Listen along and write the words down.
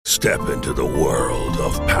Step into the world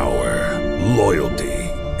of power, loyalty,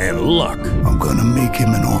 and luck. I'm gonna make him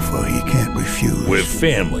an offer he can't refuse. With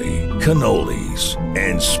family, cannolis,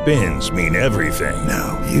 and spins mean everything.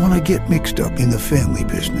 Now, you wanna get mixed up in the family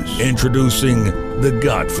business. Introducing The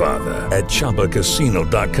Godfather at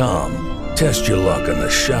ChumbaCasino.com. Test your luck in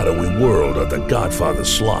the shadowy world of The Godfather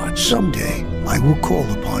slot. Someday, I will call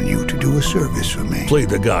upon you to do a service for me. Play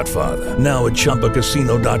The Godfather now at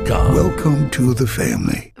ChumbaCasino.com. Welcome to the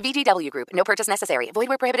family. VGW Group. No purchase necessary. Void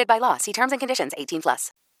where prohibited by law. See terms and conditions.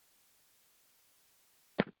 18+.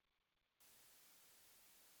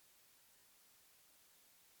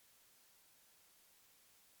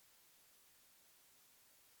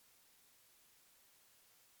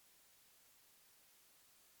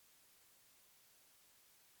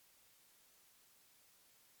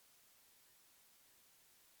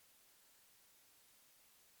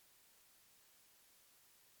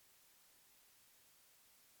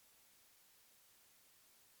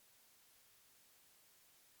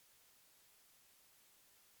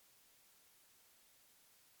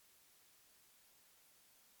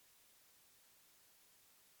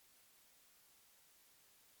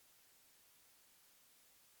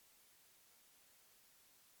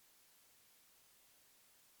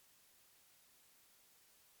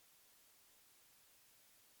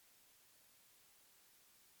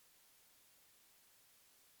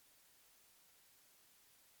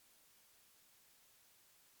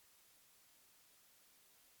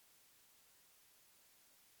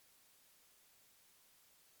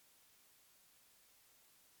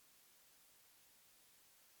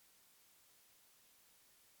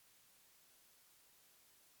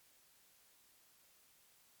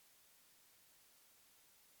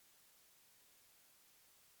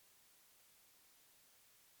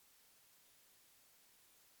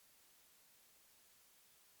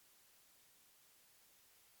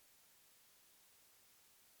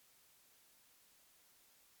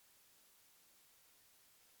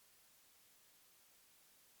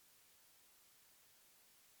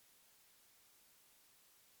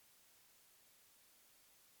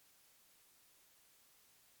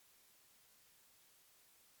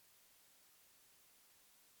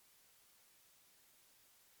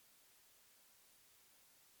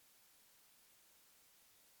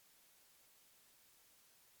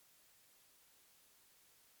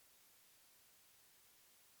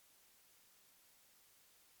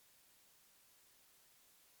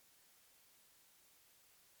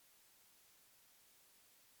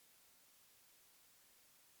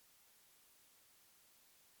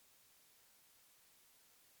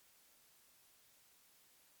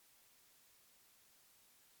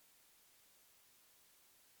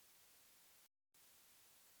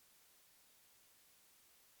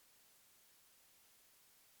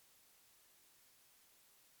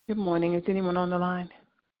 Good morning. Is anyone on the line?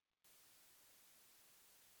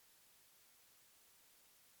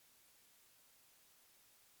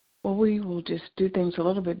 Well, we will just do things a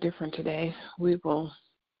little bit different today. We will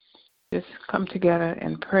just come together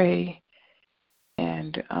and pray,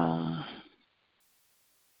 and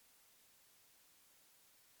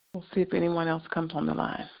we'll see if anyone else comes on the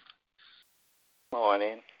line.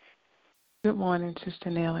 Morning. Good morning, Sister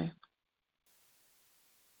Nellie.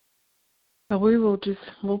 So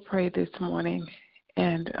we'll pray this morning,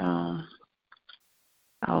 and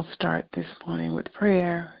I'll start this morning with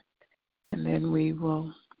prayer, and then we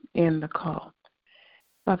will end the call.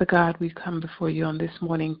 Father God, we come before you on this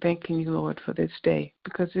morning, thanking you, Lord, for this day,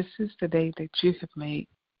 because this is the day that you have made,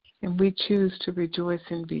 and we choose to rejoice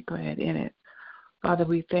and be glad in it. Father,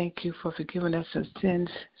 we thank you for forgiving us of sins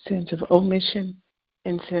of omission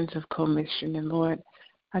and sins of commission. And Lord,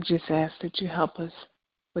 I just ask that you help us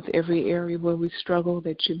with every area where we struggle,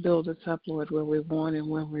 that you build us up, Lord, where we're worn and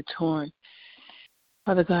where we're torn.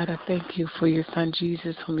 Father God, I thank you for your Son,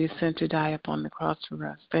 Jesus, whom you sent to die upon the cross for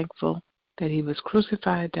us. Thankful that he was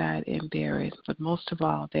crucified, died, and buried, but most of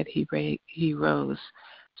all that he rose,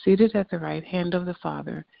 seated at the right hand of the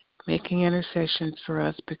Father, making intercessions for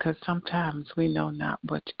us, because sometimes we know not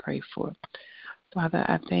what to pray for. Father,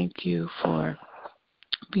 I thank you for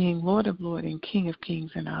being Lord of Lords and King of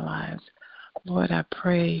Kings in our lives. Lord, I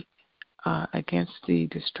pray against the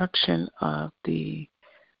destruction of the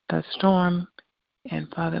storm. And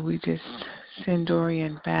Father, we just send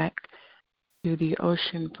Dorian back to the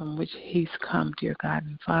ocean from which he's come, dear God.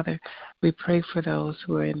 And Father, we pray for those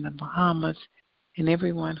who are in the Bahamas and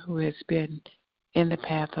everyone who has been in the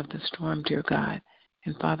path of the storm, dear God.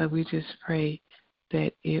 And Father, we just pray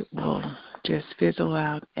that it will just fizzle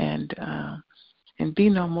out and be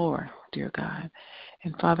no more, dear God.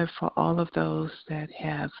 And Father, for all of those that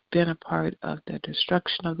have been a part of the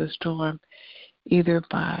destruction of the storm, either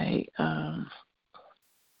by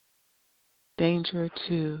danger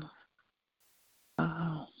to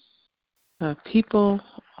the people,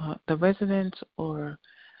 the residents, or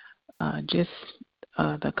just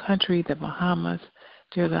the country, the Bahamas,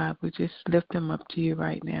 dear God, we just lift them up to you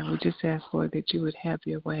right now. We just ask, Lord, that you would have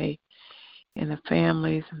your way in the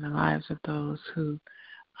families and the lives of those who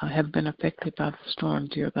have been affected by the storm,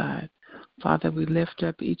 dear God. Father, we lift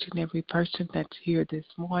up each and every person that's here this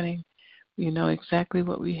morning. You know exactly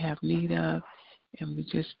what we have need of, and we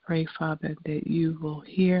just pray, Father, that you will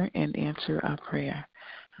hear and answer our prayer.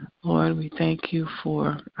 Lord, we thank you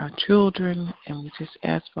for our children, and we just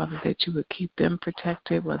ask, Father, that you would keep them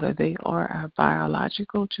protected, whether they are our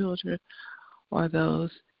biological children or those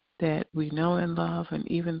that we know and love, and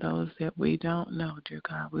even those that we don't know, dear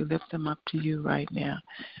God. We lift them up to you right now.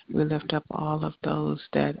 We lift up all of those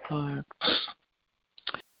that are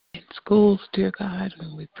in schools, dear God,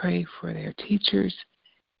 and we pray for their teachers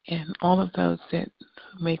and all of those that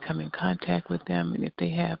may come in contact with them. And if they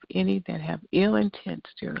have any that have ill intents,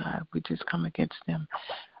 dear God, we just come against them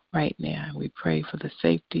right now. And we pray for the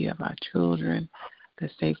safety of our children, the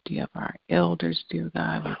safety of our elders, dear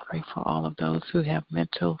God. We pray for all of those who have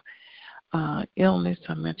mental illness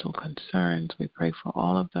or mental concerns. We pray for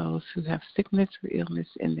all of those who have sickness or illness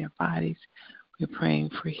in their bodies. We're praying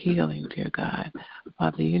for healing, dear God.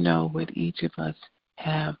 Father, you know what each of us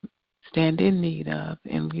stand in need of,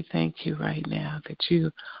 and we thank you right now that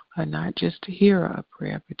you are not just a hearer of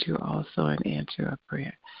prayer, but you're also an answer of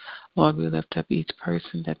prayer. Lord, we lift up each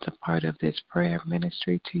person that's a part of this prayer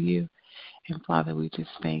ministry to you. And Father, we just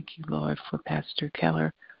thank you, Lord, for Pastor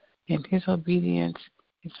Keller and his obedience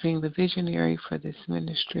as being the visionary for this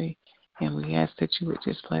ministry. And we ask that you would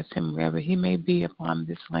just bless him wherever he may be upon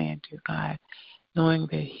this land, dear God, knowing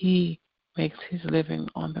that he makes his living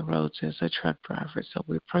on the roads as a truck driver. So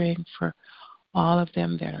we're praying for all of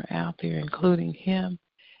them that are out there, including him,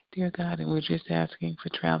 dear God, and we're just asking for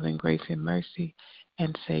traveling grace and mercy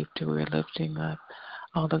and safety. We're lifting up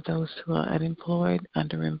all of those who are unemployed,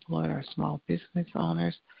 underemployed, or small business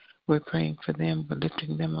owners. We're praying for them. We're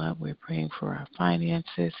lifting them up. We're praying for our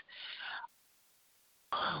finances.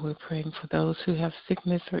 We're praying for those who have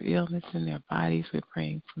sickness or illness in their bodies. We're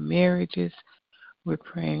praying for marriages. We're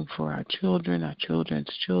praying for our children, our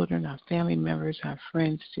children's children, our family members, our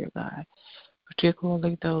friends, dear God,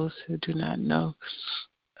 particularly those who do not know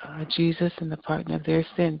Jesus and the pardon of their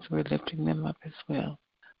sins. We're lifting them up as well.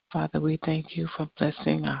 Father, we thank you for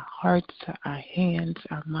blessing our hearts, our hands,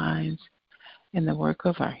 our minds, and the work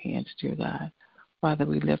of our hands, dear God. Father,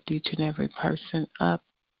 we lift each and every person up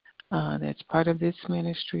that's part of this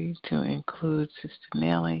ministry, to include Sister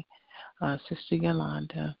Nellie, Sister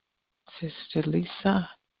Yolanda, Sister Lisa,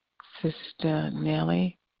 Sister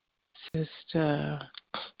Nellie, Sister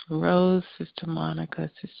Rose, Sister Monica,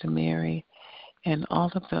 Sister Mary, and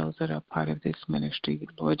all of those that are part of this ministry.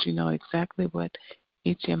 Lord, you know exactly what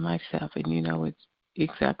each and myself, and you know it's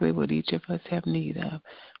exactly what each of us have need of.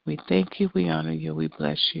 We thank you, we honor you, we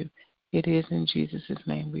bless you. It is in Jesus'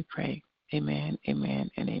 name we pray. Amen, amen,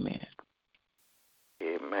 and amen.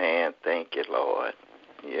 Amen. Thank you, Lord.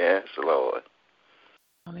 Yes, Lord.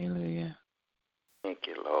 Hallelujah. Thank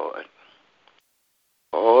you, Lord.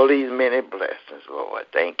 All these many blessings, Lord.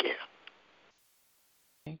 Thank you.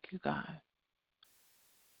 Thank you, God.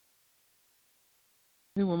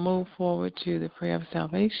 We will move forward to the prayer of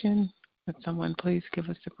salvation. Would someone please give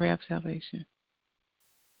us the prayer of salvation?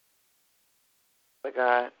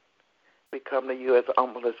 God, we come to you as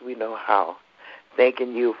humble as we know how,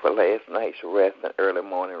 thanking you for last night's rest and early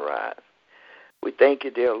morning rise. We thank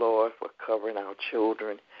you, dear Lord, for covering our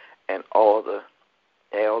children and all the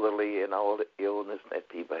elderly and all the illness that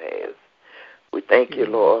people have. We thank you,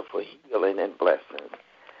 Lord, for healing and blessings.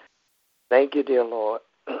 Thank you, dear Lord,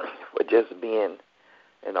 for just being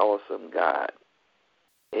an awesome God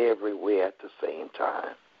everywhere at the same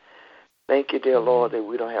time. Thank you, dear Lord, that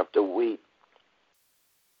we don't have to wait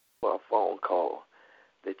for a phone call,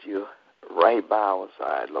 that you're right by our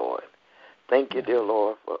side, Lord. Thank you, dear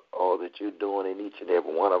Lord, for all that you're doing in each and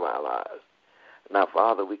every one of our lives. Now,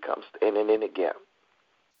 Father, we come standing in the gap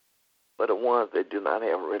for the ones that do not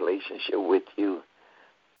have a relationship with you,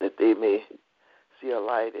 that they may see a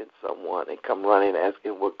light in someone and come running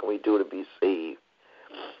asking, what can we do to be saved?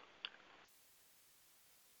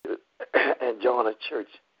 And join a church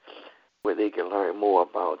where they can learn more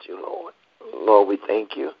about you, Lord. Lord, we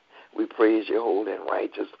thank you. We praise your holy and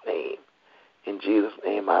righteous name. In Jesus'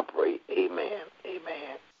 name I pray. Amen.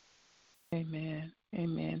 Amen. Amen.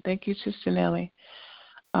 Amen. Thank you, Sister Nellie.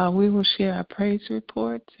 We will share our praise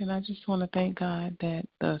reports, and I just want to thank God that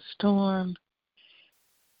the storm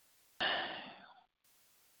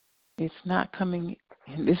is not coming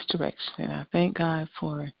in this direction. I thank God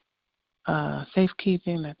for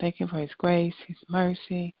safekeeping. I thank Him for His grace, His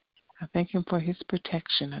mercy. I thank Him for His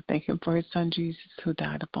protection. I thank Him for His Son Jesus who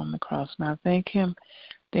died upon the cross. And I thank Him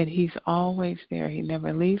that He's always there. He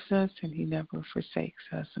never leaves us and He never forsakes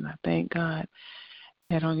us. And I thank God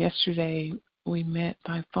that on yesterday we met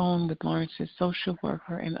by phone with Lawrence's social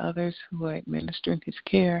worker and others who are administering his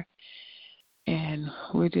care. And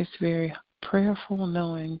we're just very prayerful,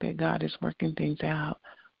 knowing that God is working things out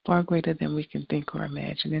far greater than we can think or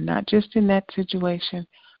imagine. And not just in that situation,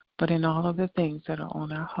 but in all of the things that are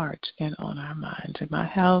on our hearts and on our minds, in our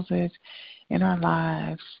houses, in our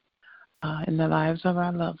lives, in the lives of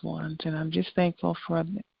our loved ones. And I'm just thankful for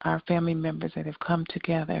our family members that have come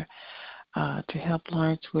together to help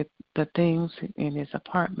Lawrence with the things in his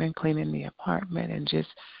apartment, cleaning the apartment, and just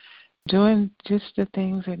doing just the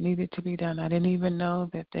things that needed to be done. I didn't even know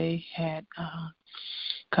that they had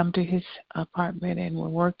come to his apartment and were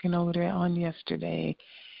working over there on yesterday.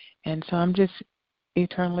 And so I'm just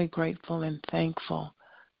eternally grateful and thankful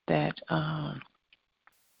that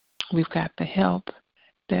we've got the help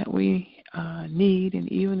that we need. And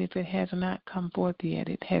even if it has not come forth yet,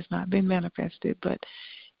 it has not been manifested, but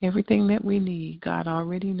everything that we need, God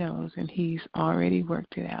already knows, and He's already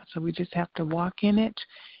worked it out. So we just have to walk in it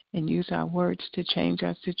and use our words to change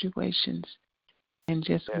our situations and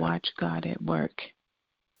just watch God at work.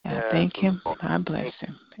 I thank Him. I bless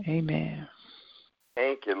Him. Amen.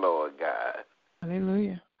 Thank you, Lord God.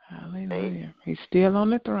 Hallelujah. Hallelujah. He's still on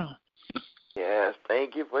the throne. Yes,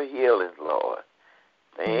 thank you for healing, Lord.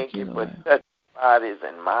 Thank you for Lord. touching bodies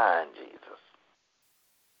and minds, Jesus.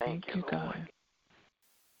 Thank you, God. Lord.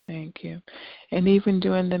 Thank you. And even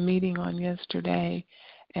during the meeting on yesterday,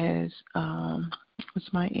 as was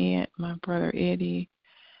my aunt, my brother Eddie,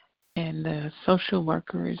 and the social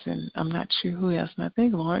workers, and I'm not sure who else, and I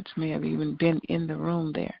think Lawrence may have even been in the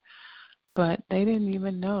room there, but they didn't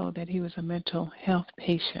even know that he was a mental health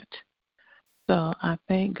patient. So I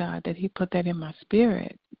thank God that He put that in my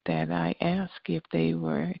spirit, that I asked if they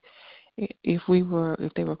were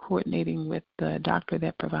coordinating with the doctor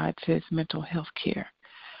that provides his mental health care.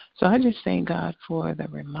 So I just thank God for the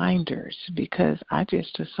reminders, because I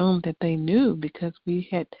just assumed that they knew, because we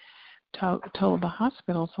had told the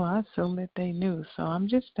hospital, so I assumed that they knew. So I'm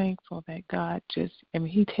just thankful that God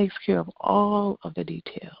He takes care of all of the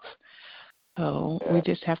details. So we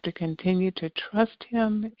just have to continue to trust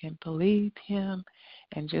Him and believe Him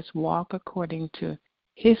and just walk according to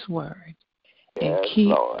His word and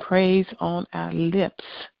keep praise on our lips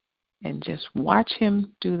and just watch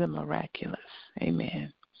Him do the miraculous.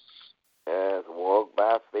 Amen. Yes, walk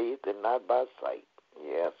by faith and not by sight.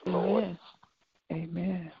 Yes, Lord. Yes.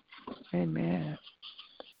 Amen. Amen.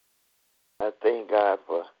 I thank God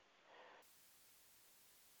for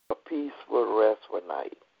a peaceful, restful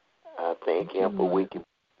night. I thank Him for waking me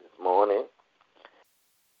this morning.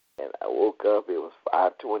 And I woke up, it was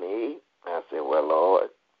 5:28. I said, well, Lord,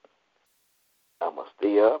 I'm going to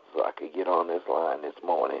stay up so I could get on this line this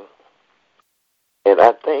morning. And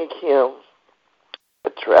I thank Him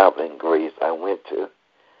for traveling grace. I went to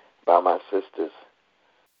by my sister's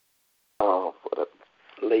for the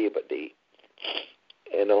Labor Day.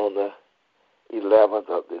 And on the 11th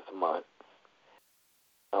of this month,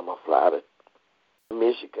 I'm going to fly to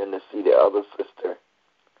Michigan to see the other sister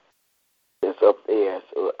that's up there.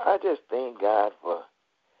 So I just thank God for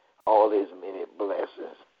all His many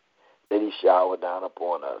blessings that He showered down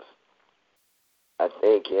upon us. I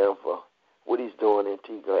thank Him for what He's doing in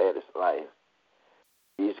T. Gladys' life.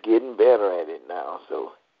 He's getting better at it now,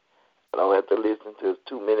 so I don't have to listen to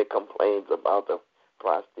too many complaints about the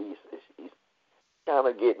prosthesis. He's kind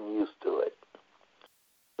of getting used to it.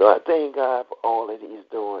 So I thank God for all that He's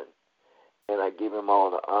doing. And I give Him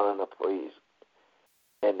all the honor and the praise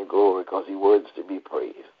and the glory, because He worthy to be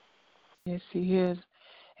praised. Yes, He is.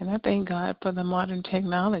 And I thank God for the modern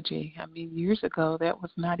technology. I mean, years ago, that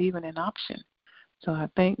was not even an option. So I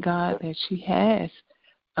thank God that she has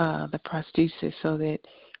the prosthesis, so that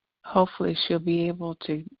hopefully she'll be able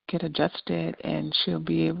to get adjusted and she'll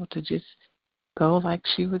be able to just go like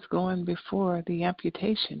she was going before the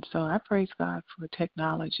amputation. So I praise God for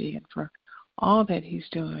technology and for all that He's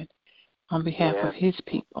doing on behalf of His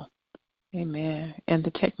people. Amen. And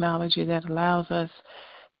the technology that allows us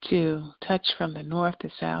to touch from the north, the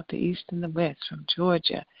south, the east, and the west, from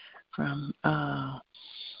Georgia, from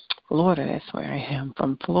Florida, that's where I am,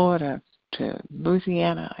 from Florida to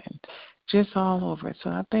Louisiana, and just all over. So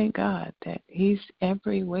I thank God that he's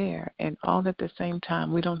everywhere and all at the same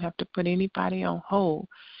time. We don't have to put anybody on hold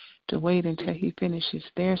to wait until he finishes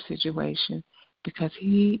their situation, because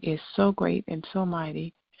he is so great and so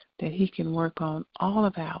mighty that he can work on all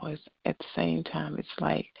of ours at the same time. It's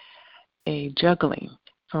like a juggling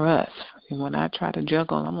for us. And when I try to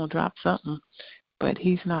juggle, I'm going to drop something, but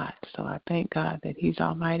he's not. So I thank God that he's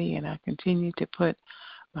almighty, and I continue to put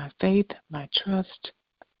my faith, my trust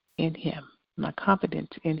in him, my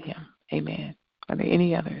confidence in him. Amen. Are there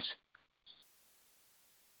any others?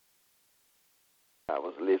 I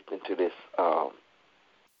was listening to this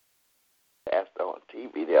pastor on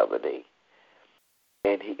TV the other day,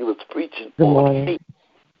 and he was preaching on faith.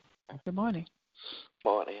 Good morning.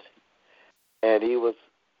 Morning. And he was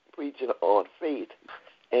preaching on faith,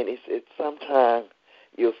 and he said sometimes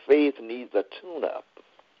your faith needs a tune-up.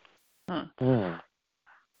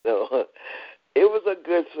 So it was a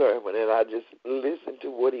good sermon, and I just listened to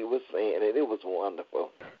what he was saying, and it was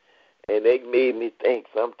wonderful. And it made me think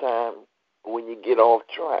sometimes when you get off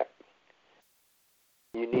track,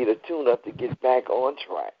 you need a tune-up to get back on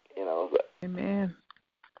track, you know. Amen.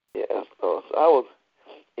 Yeah, so I was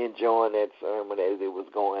enjoying that sermon as it was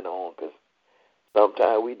going on, because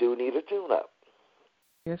sometimes we do need a tune-up.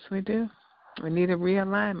 Yes, we do. We need a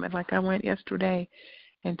realignment. Like I went yesterday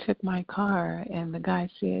and took my car, and the guy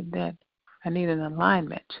said that I need an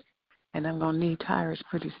alignment, and I'm going to need tires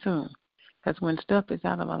pretty soon. Because when stuff is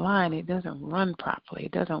out of a line, it doesn't run properly.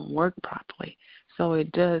 It doesn't work properly. So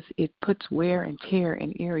it puts wear and tear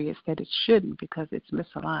in areas that it shouldn't, because it's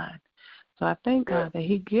misaligned. So I thank God that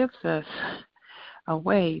he gives us a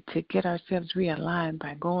way to get ourselves realigned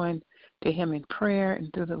by going to him in prayer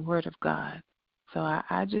and through the word of God. So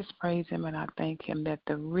I just praise him, and I thank him that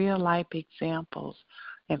the real life examples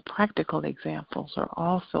and practical examples are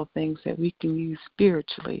also things that we can use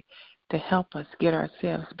spiritually to help us get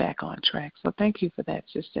ourselves back on track. So thank you for that,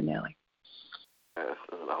 Sister Nellie. Yes,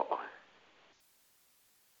 Lord.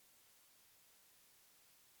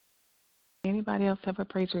 Anybody else have a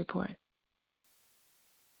praise report?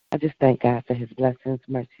 I just thank God for his blessings,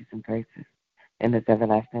 mercies, and graces, and his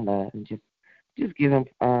everlasting love, and just give him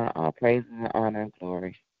all praise and honor and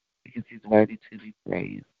glory, because he's worthy to be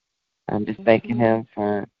praised. I'm just thanking him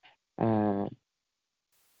for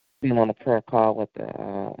being on a prayer call with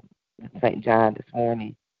St. John this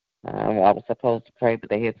morning. I was supposed to pray, but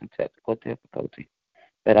they had some technical difficulties.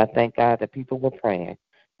 But I thank God that people were praying.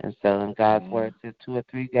 And so in God's word says 2 or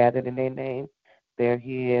 3 gathered in their name, there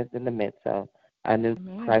he is in the midst. So I knew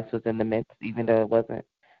Christ was in the midst, even though it wasn't,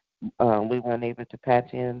 we weren't able to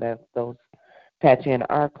patch in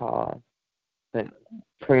our cause. But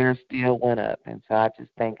prayer still went up. And so I just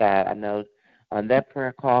thank God. I know on that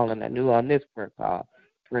prayer call, and I knew on this prayer call,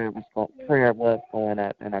 prayer was going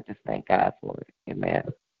up, and I just thank God for it. Amen.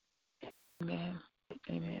 Amen.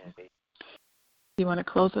 Amen. You want to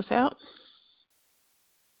close us out?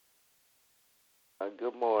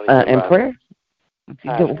 Good morning. In prayer? What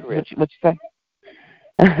you say?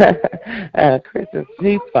 Chris,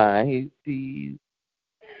 he's fine.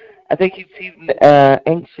 I think he's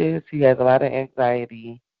anxious. He has a lot of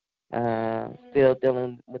anxiety. Still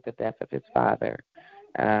dealing with the death of his father.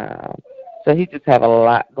 So he just have a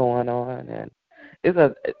lot going on, and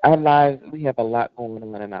our lives. We have a lot going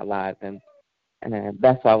on in our lives, and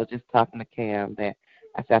that's why I was just talking to Cam that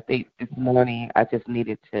I think this morning I just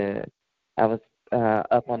needed to. I was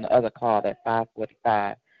up on the other call at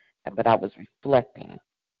 5:45, but I was reflecting,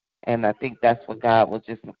 and I think that's what God was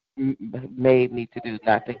just made me to do,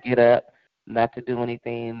 not to get up, not to do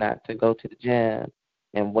anything, not to go to the gym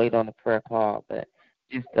and wait on the prayer call, but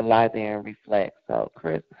just to lie there and reflect. So,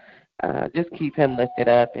 Chris, just keep him lifted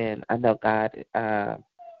up, and I know God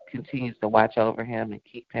continues to watch over him and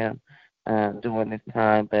keep him during this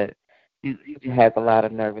time, but he has a lot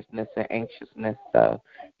of nervousness and anxiousness. So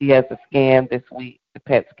he has a scan this week, the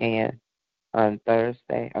PET scan, on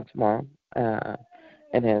Thursday or tomorrow, and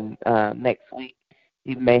then next week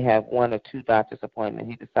he may have 1 or 2 doctor's appointments.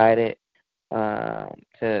 He decided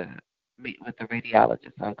to meet with the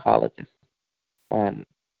radiologist, oncologist on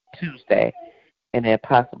Tuesday, and then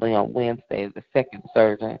possibly on Wednesday the second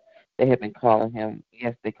surgeon. They have been calling him.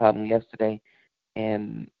 Yes, they called him yesterday,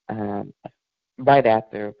 and right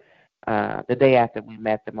after the day after we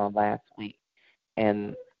met them on last week,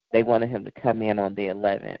 and they wanted him to come in on the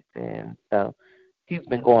 11th, and so he's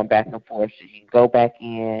been going back and forth. Should he go back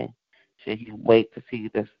in? Should he wait to see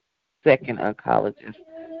the second oncologist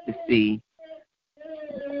to see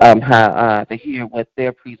how to hear what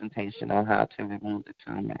their presentation on how to remove the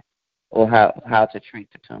tumor or how to treat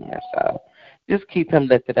the tumor? So just keep him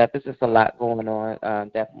lifted up. There's just a lot going on,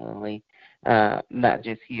 definitely. not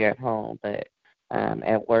just here at home, but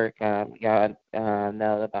at work. Y'all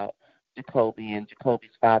know about Jacoby, and Jacoby's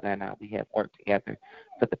father and I. We have worked together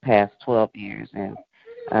for the past 12 years, and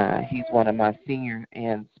he's one of my senior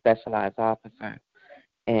and specialized officers.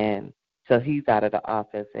 And so he's out of the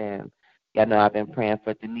office, and y'all know I've been praying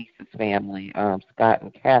for Denise's family, Scott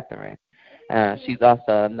and Catherine. She's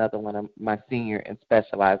also another one of my senior and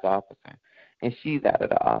specialized officer, and she's out of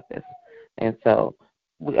the office. And so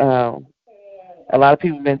a lot of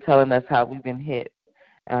people have been telling us how we've been hit.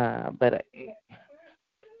 But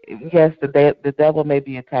yes, the devil may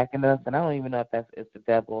be attacking us, and I don't even know if it's the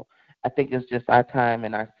devil. I think it's just our time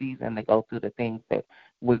and our season to go through the things that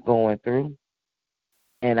we're going through.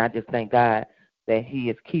 And I just thank God that He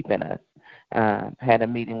is keeping us. Had a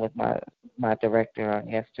meeting with my director on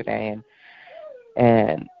yesterday,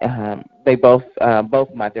 and they both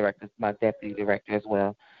my directors, my deputy director as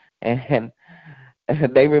well, and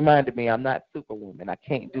they reminded me I'm not Superwoman. I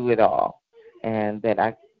can't do it all, and that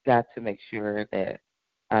I got to make sure that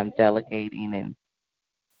I'm delegating and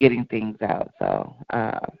getting things out. So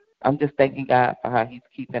I'm just thanking God for how He's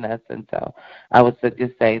keeping us. And so I would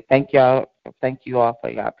just say thank you all for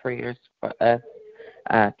your prayers for us.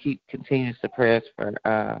 Keep continuous prayers for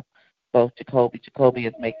both Jacoby. Jacoby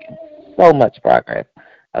is making so much progress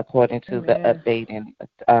according to the update,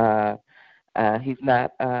 and he's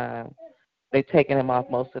not. They've taken him off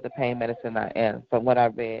most of the pain medicine, and from what I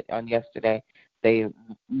read on yesterday, they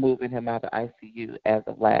moving him out of ICU as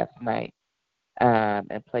of last night,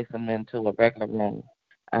 and placing him into a regular room.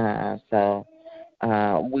 So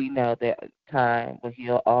we know that time will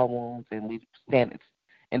heal all wounds, and we stand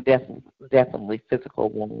in definitely physical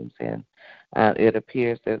wounds. And it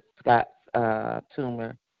appears that Scott's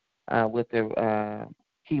tumor with the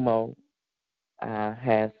chemo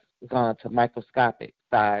has gone to microscopic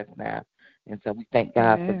size now. And so we thank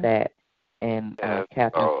God for that. And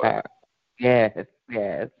Catherine, yes.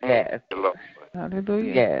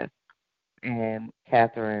 Hallelujah. Yes. And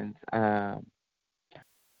Catherine's,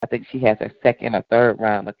 I think she has her second or third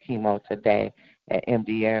round of chemo today at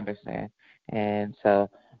MD Anderson. And so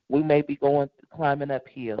we may be climbing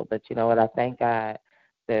uphill, but you know what? I thank God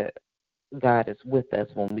that God is with us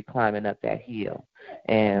when we climbing up that hill.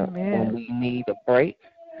 And when we need a break,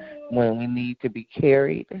 when we need to be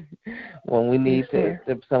carried, when we need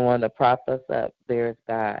someone to prop us up, there's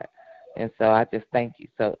God. And so I just thank you.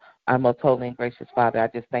 So I'm a holy and gracious Father. I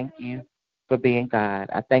just thank you for being God.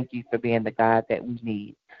 I thank you for being the God that we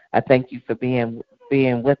need. I thank you for being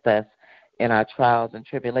with us in our trials and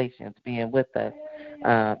tribulations, being with us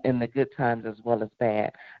in the good times as well as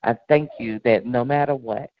bad. I thank you that no matter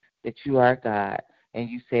what, that you are God, and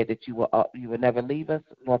you said that you will never leave us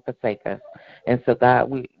nor forsake us. And so, God,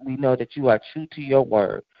 we know that you are true to your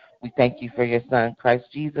word. We thank you for your Son, Christ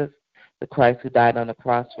Jesus, the Christ who died on the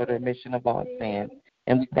cross for the remission of all sin.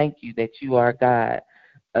 And we thank you that you are God,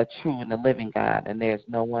 a true and a living God, and there's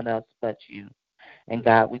no one else but you. And,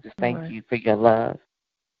 God, we just thank you for your love.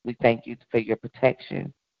 We thank you for your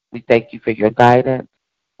protection. We thank you for your guidance.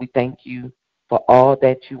 We thank you for all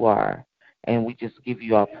that you are. And we just give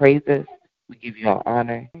you our praises. We give you our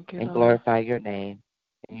honor and glorify your name.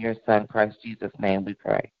 In your Son, Christ Jesus' name, we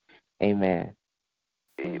pray. Amen.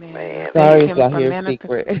 Amen. Sorry if y'all hear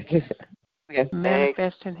secret. Yes.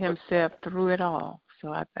 Manifesting himself through it all.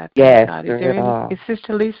 So I thank God. Is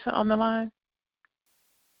Sister Lisa on the line?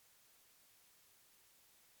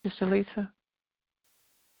 Sister Lisa?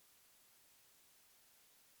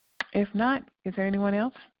 If not, is there anyone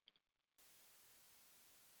else?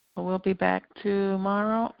 We'll be back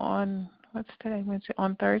tomorrow on, what's today? Wednesday,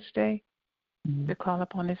 on Thursday. To call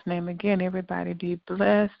upon His name again. Everybody be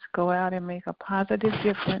blessed. Go out and make a positive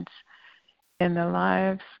difference in the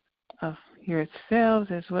lives of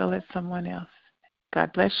yourselves as well as someone else.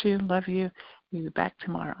 God bless you. Love you. We'll be back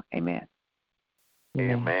tomorrow. Amen.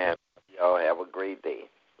 Amen. Y'all have a great day.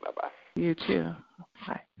 Bye-bye. You too.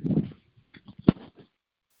 Bye.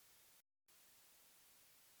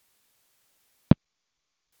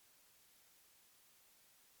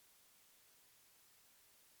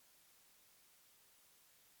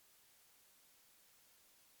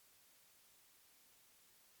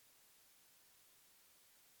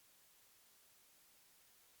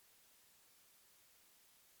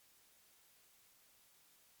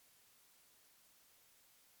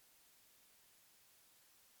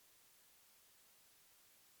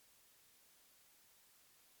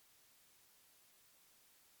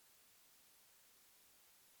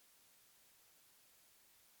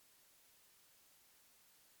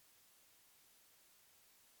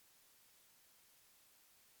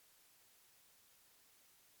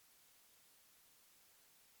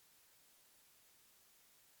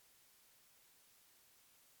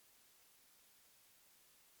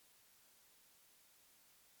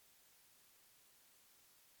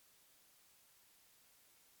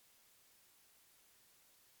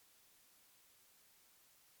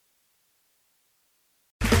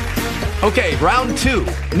 Okay, round 2.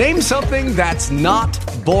 Name something that's not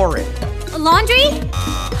boring. A laundry?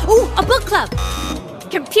 Ooh, a book club.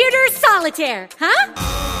 Computer solitaire, huh?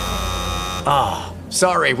 Ah,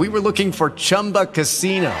 sorry, we were looking for Chumba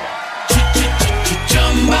Casino.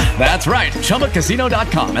 That's right,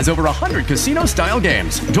 ChumbaCasino.com has over 100 casino-style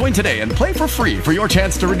games. Join today and play for free for your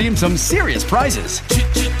chance to redeem some serious prizes.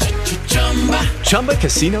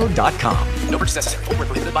 ChumbaCasino.com. No purchase necessary. Void where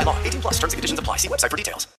prohibited by law. 18+. Terms and conditions apply. See website for details.